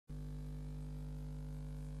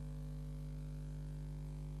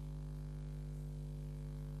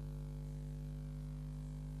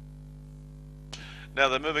Now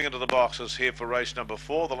they're moving into the boxes here for race number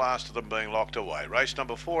 4, the last of them being locked away. Race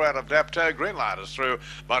number 4 out of Dapto. Green light is through.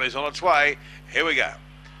 Money's on its way. Here we go.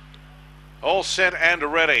 All set and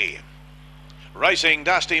ready. Racing,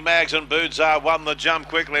 Dusty Mags and Boodzar won the jump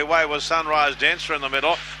quickly. Away was Sunrise Dancer in the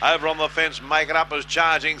middle. Over on the fence, Make It Up was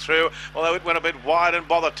charging through. Although it went a bit wide and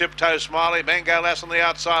bother Tiptoe Smiley. Mango Lass on the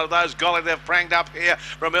outside of those. Golly, they've pranged up here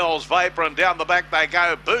from Mills Vapor, and down the back they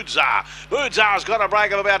go. Boodzar. Boodzar's got a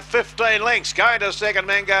break of about 15 lengths. Going to second,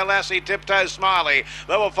 Mango Lassie, Tiptoe Smiley.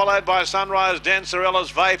 They were followed by Sunrise Dancer,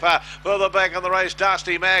 Ella's Vapor. Further back in the race,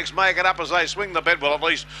 Dusty Mags Make It Up as they swing the bend. Well, at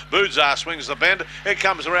least Boodzar swings the bend. It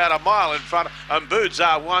comes around a mile in front, and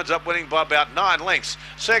Boodzar winds up winning by about 9 lengths.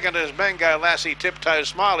 Second is Mango Lassie, Tiptoe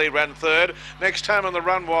Smiley ran third. Next home in the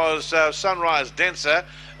run was Sunrise Dancer,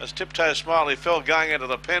 as Tiptoe Smiley fell going into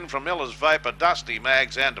the pen from Miller's Vapor, Dusty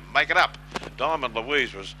Mags and Make It Up. Diamond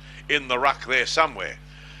Louise was in the ruck there somewhere,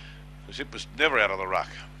 because it was never out of the ruck.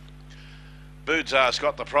 Boodzar's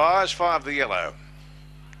got the prize, 5 the yellow.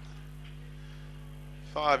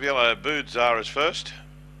 5 yellow, Boodzar is first.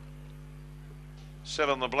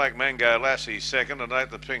 7 the black, Mango Lassie second, and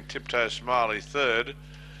 8 the pink, Tiptoe Smiley third.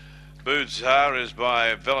 Boodzar is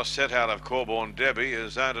by Velicet out of Corborn Debbie,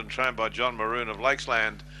 is owned and trained by John Maroon of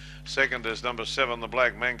Lakesland. Second is number 7 the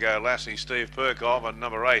black, Mango Lassie, Steve Perkov, and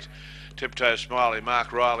number 8 Tiptoe Smiley,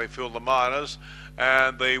 Mark Riley, filled the minors,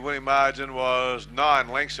 and the winning margin was 9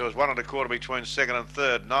 lengths. There was 1 1/4 between second and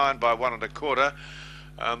third, 9 by 1 1/4.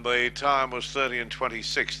 And the time was 30 and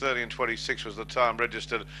 26. 30 and 26 was the time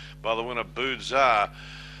registered by the winner, Boodzar.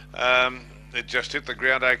 It just hit the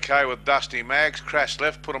ground okay with Dusty Mags, crashed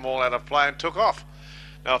left, put them all out of play and took off.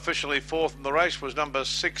 Now officially 4th in the race was number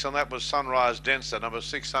 6, and that was Sunrise Dancer. Number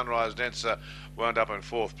 6, Sunrise Dancer, wound up in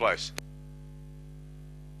 4th place.